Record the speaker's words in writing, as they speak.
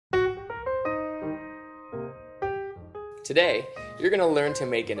Today, you're going to learn to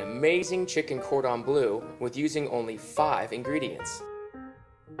make an amazing chicken cordon bleu with using only 5 ingredients.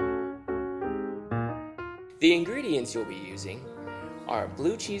 The ingredients you'll be using are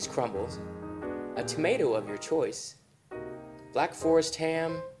blue cheese crumbles, a tomato of your choice, black forest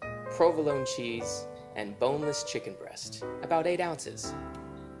ham, provolone cheese, and boneless chicken breast, about 8 ounces.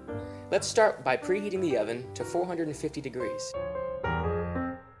 Let's start by preheating the oven to 450 degrees.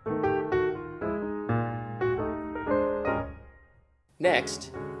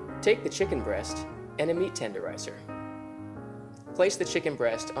 Next, take the chicken breast and a meat tenderizer. Place the chicken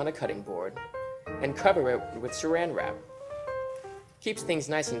breast on a cutting board and cover it with saran wrap. Keeps things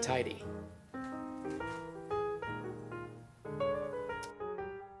nice and tidy.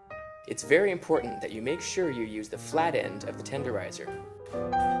 It's very important that you make sure you use the flat end of the tenderizer.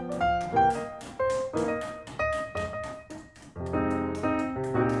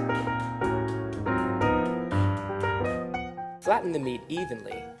 Flatten the meat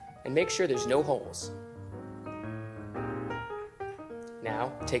evenly and make sure there's no holes.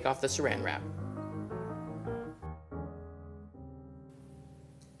 Now, take off the saran wrap.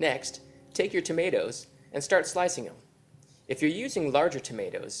 Next, take your tomatoes and start slicing them. If you're using larger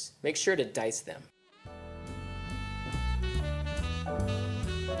tomatoes, make sure to dice them.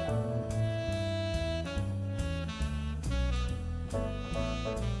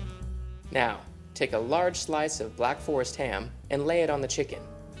 Now, take a large slice of black forest ham and lay it on the chicken.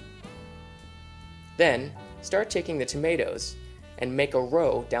 Then, start taking the tomatoes and make a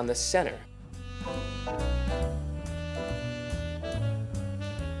row down the center.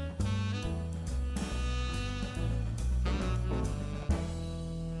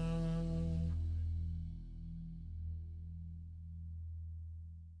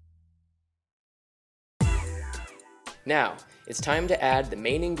 Now, it's time to add the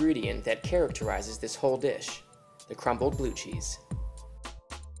main ingredient that characterizes this whole dish, the crumbled blue cheese.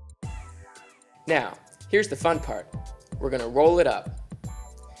 Now, here's the fun part. We're going to roll it up.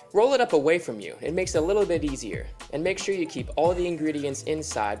 Roll it up away from you. It makes it a little bit easier. And make sure you keep all the ingredients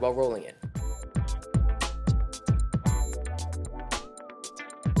inside while rolling it.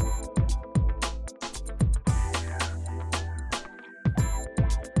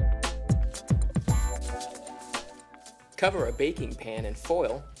 Cover a baking pan in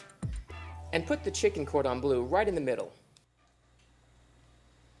foil and put the chicken cordon bleu right in the middle.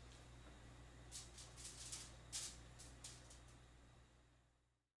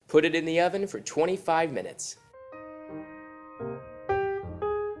 Put it in the oven for 25 minutes.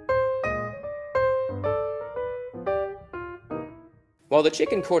 While the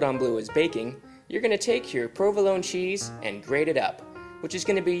chicken cordon bleu is baking, you're going to take your provolone cheese and grate it up, which is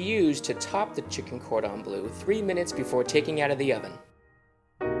going to be used to top the chicken cordon bleu 3 minutes before taking out of the oven.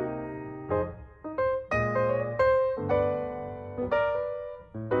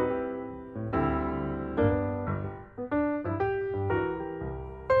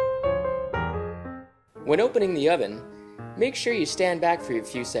 When opening the oven, make sure you stand back for a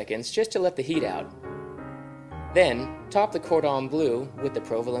few seconds just to let the heat out. Then, top the cordon bleu with the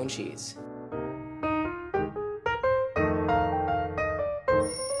provolone cheese.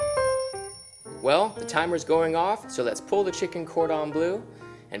 Well, the timer's going off, so let's pull the chicken cordon bleu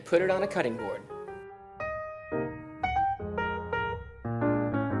and put it on a cutting board.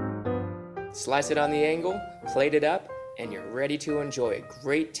 Slice it on the angle, plate it up, and you're ready to enjoy a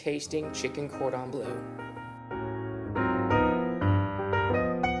great tasting chicken cordon bleu.